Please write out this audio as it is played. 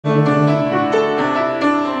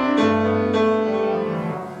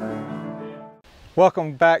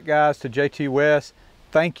Welcome back, guys, to Jtwes.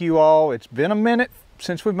 Thank you all. It's been a minute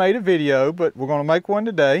since we made a video, but we're going to make one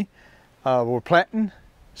today. We're planting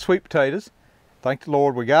sweet potatoes. Thank the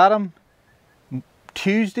Lord we got them.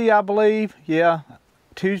 Tuesday, I believe. Yeah,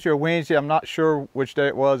 Tuesday or Wednesday. I'm not sure which day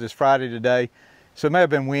it was. It's Friday today, so it may have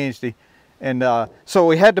been Wednesday. And so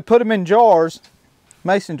we had to put them in jars,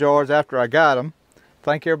 mason jars, after I got them.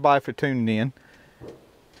 Thank everybody for tuning in.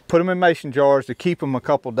 Put them in mason jars to keep them a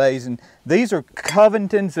couple days. And these are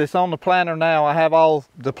Covingtons that's on the planter now. I have all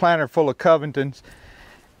the planter full of Covingtons.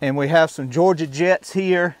 And we have some Georgia Jets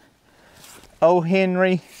here, O.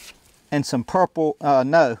 Henry, and some purple,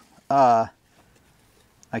 I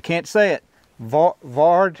can't say it,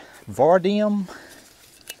 Vardium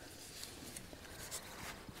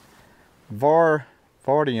or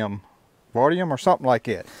something like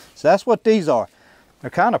that. So that's what these are. They're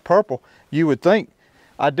kind of purple. You would think.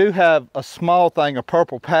 I do have a small thing of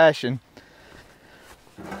purple passion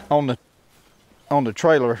on the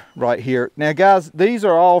trailer right here. Now guys, these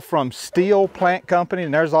are all from Steele Plant Company,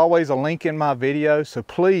 and there's always a link in my video. So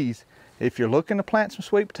please, if you're looking to plant some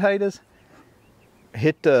sweet potatoes,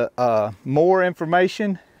 hit the more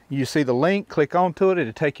information. You see the link, click onto it,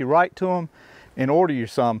 it'll take you right to them and order you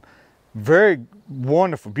some. Very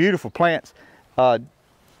wonderful, beautiful plants. I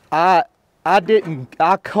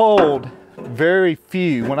culled very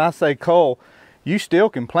few. When I say cull, you still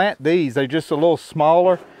can plant these. They're just a little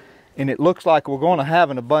smaller, and it looks like we're going to have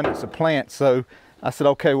an abundance of plants. So I said,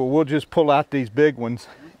 okay, well, we'll just pull out these big ones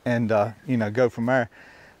and you know, go from there.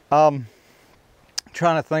 Trying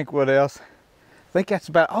to think what else. I think that's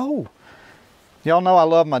about, oh, y'all know I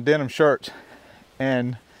love my denim shirts,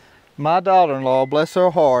 and my daughter-in-law, bless her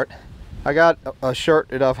heart, I got a shirt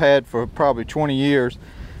that I've had for probably 20 years,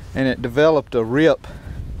 and it developed a rip,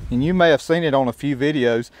 and you may have seen it on a few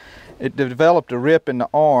videos. It developed a rip in the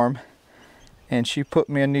arm, and she put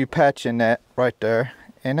me a new patch in that right there,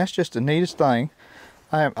 and that's just the neatest thing.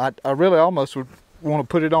 I really almost would want to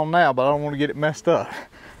put it on now, but I don't want to get it messed up.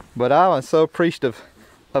 But I was so appreciative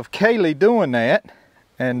of Kaylee doing that,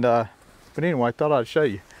 and but anyway, I thought I'd show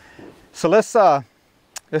you. So let's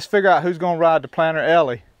figure out who's going to ride the planter.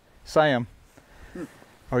 Ellie, Sam.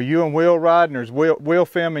 Are you and Will riding, or is Will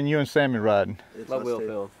filming, you and Sammy riding? It's Will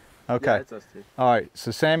film. Okay. Yeah, it's us two. All right.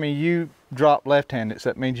 So Sammy, you drop left-handed. So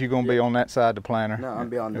that means you're going to be on that side of the planter. No, I'm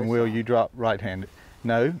be on this And Will, side. you drop right-handed.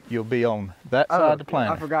 No, you'll be on that side of the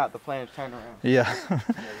planter. I forgot the planter's turned around. Yeah.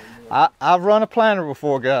 I've run a planter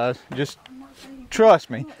before, guys. Just trust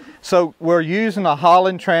me. So we're using a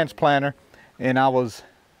Holland transplanter, and I was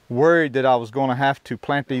worried that I was going to have to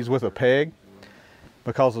plant these with a peg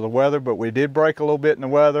because of the weather, but we did break a little bit in the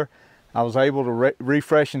weather. I was able to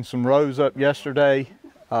refreshen some rows up yesterday,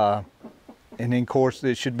 and then of course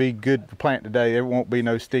it should be good to plant today. There won't be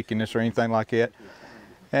no stickiness or anything like that.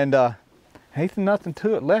 And ain't nothing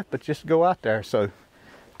to it left but just go out there. So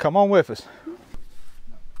come on with us.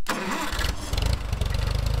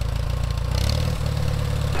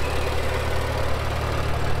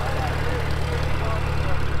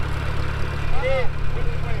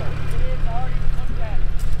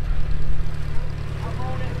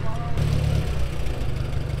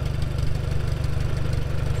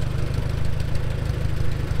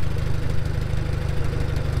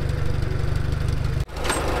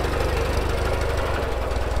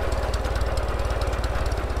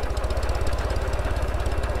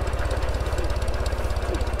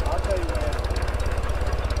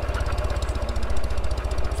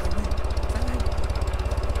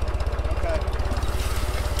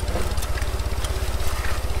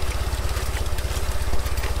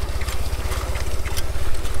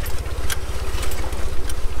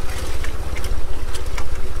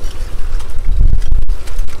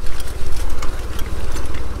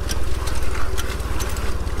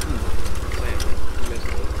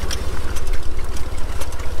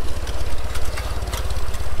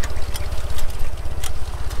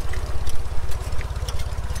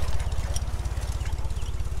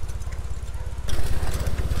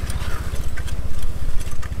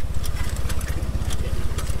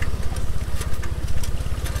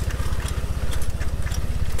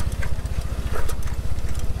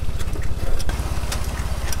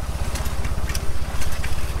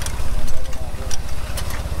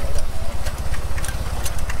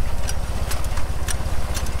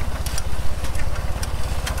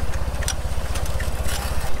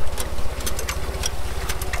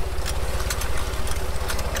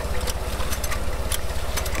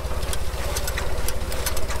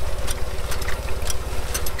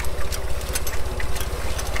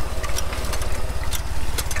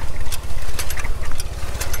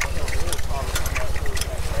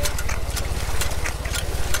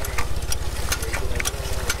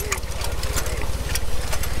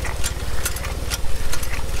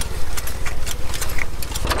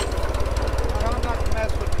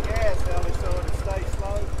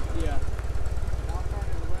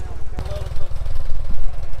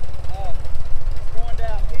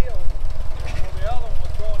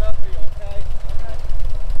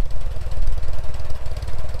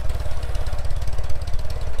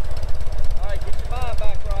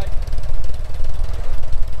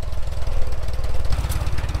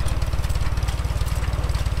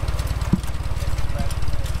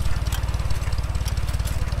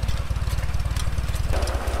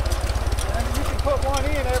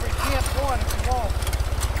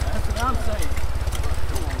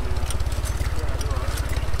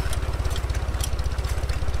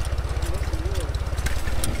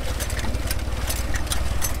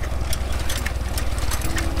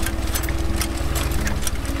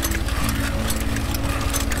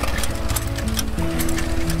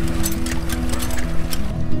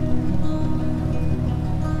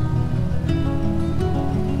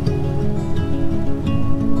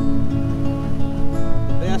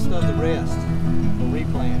 Of the rest for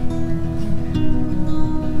replant.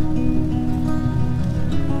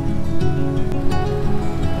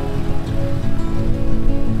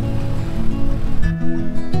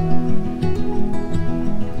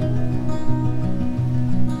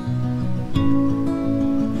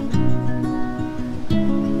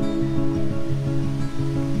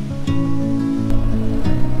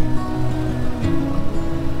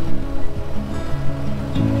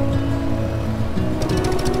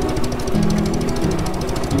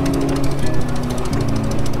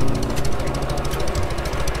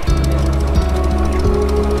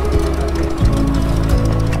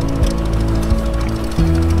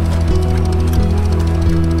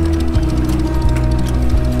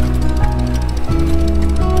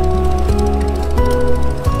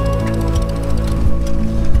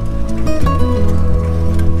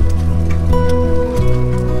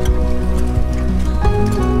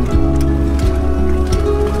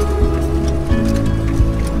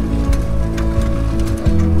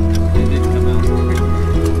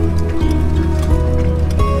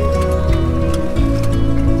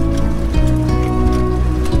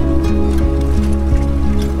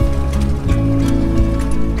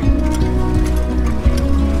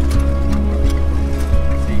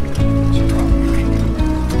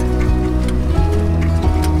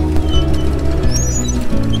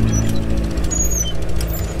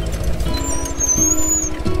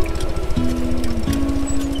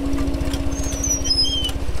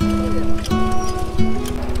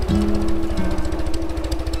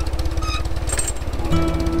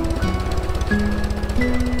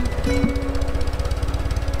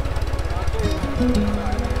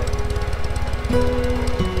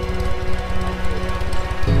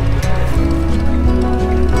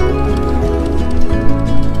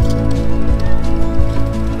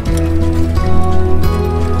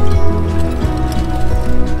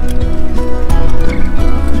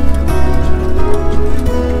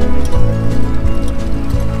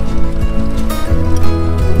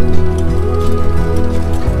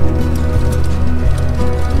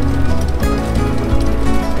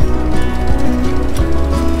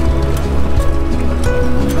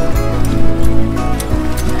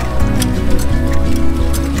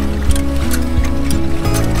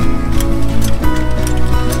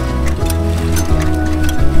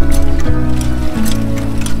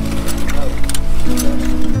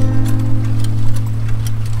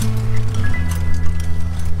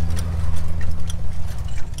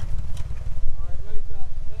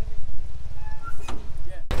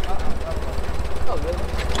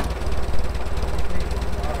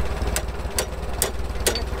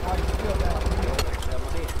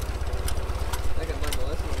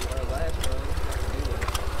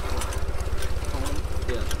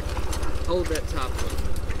 Hold that top one.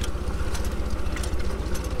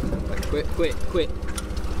 Quit.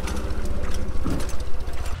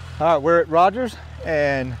 All right, we're at Rogers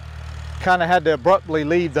and kind of had to abruptly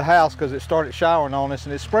leave the house because it started showering on us,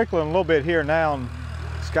 and it's sprinkling a little bit here now, and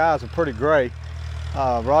the skies are pretty gray.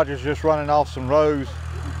 Rogers just running off some rows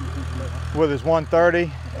with his 130,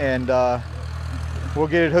 and we'll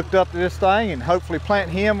get it hooked up to this thing and hopefully plant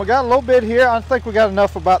him. We got a little bit here. I think we got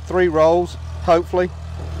enough for about 3 rolls, hopefully.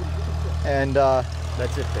 And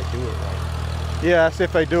that's if they do it right. Yeah, that's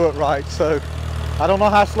if they do it right. So I don't know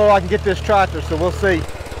how slow I can get this tractor, so we'll see. I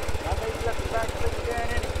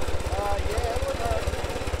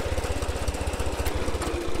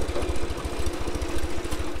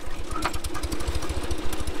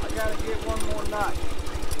gotta get one more knot.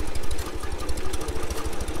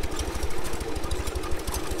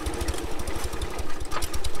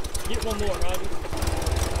 Get one more, Roger.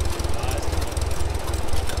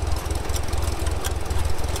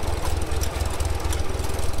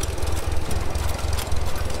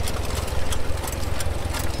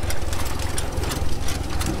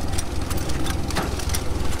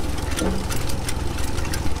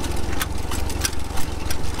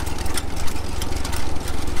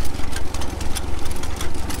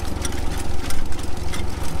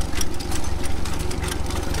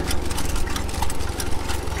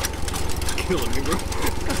 Killing me.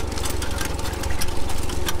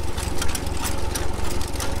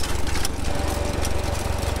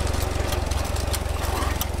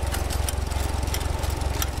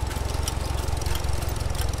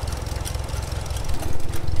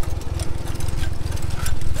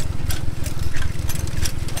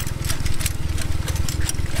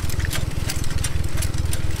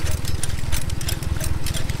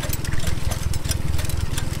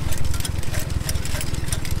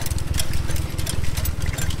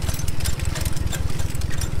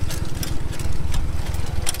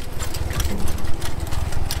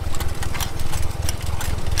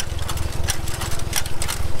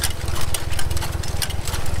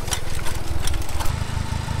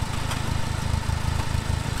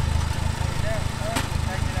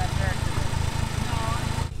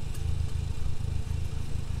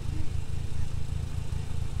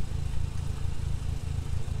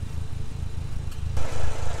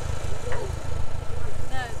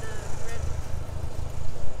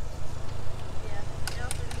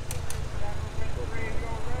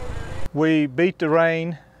 We beat the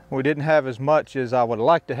rain. We didn't have as much as I would have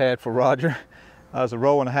liked to have for Roger. I was a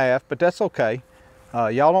row and a half, but that's okay.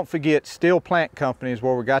 Y'all don't forget Steele Plant Company is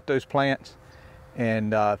where we got those plants.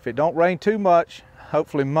 And if it don't rain too much,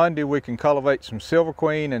 hopefully Monday we can cultivate some Silver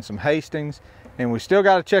Queen and some Hastings. And we still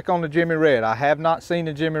got to check on the Jimmy Red. I have not seen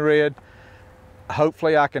the Jimmy Red.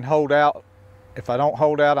 Hopefully I can hold out. If I don't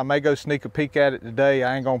hold out, I may go sneak a peek at it today.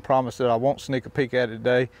 I ain't gonna promise that I won't sneak a peek at it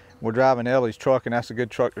today. We're driving Ellie's truck, and that's a good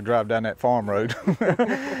truck to drive down that farm road.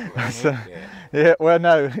 So, yeah, well,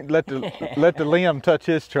 no, let the Liam touch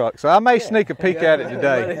his truck. So I may sneak a peek at it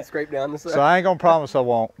today. Scrape down the side. So I ain't gonna promise I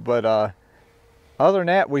won't. But other than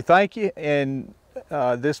that, we thank you. And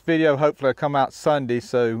this video hopefully will come out Sunday.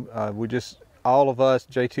 So we just, all of us,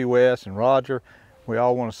 Jtwes and Roger, we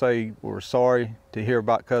all want to say we're sorry to hear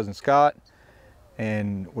about Cousin Scott.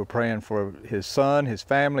 And we're praying for his son, his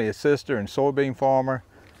family, his sister, and soybean farmer.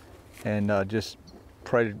 And just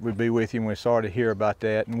pray that we'd be with you, and we're sorry to hear about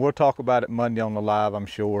that. And we'll talk about it Monday on the live, I'm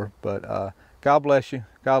sure. But God bless you.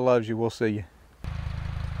 God loves you. We'll see you.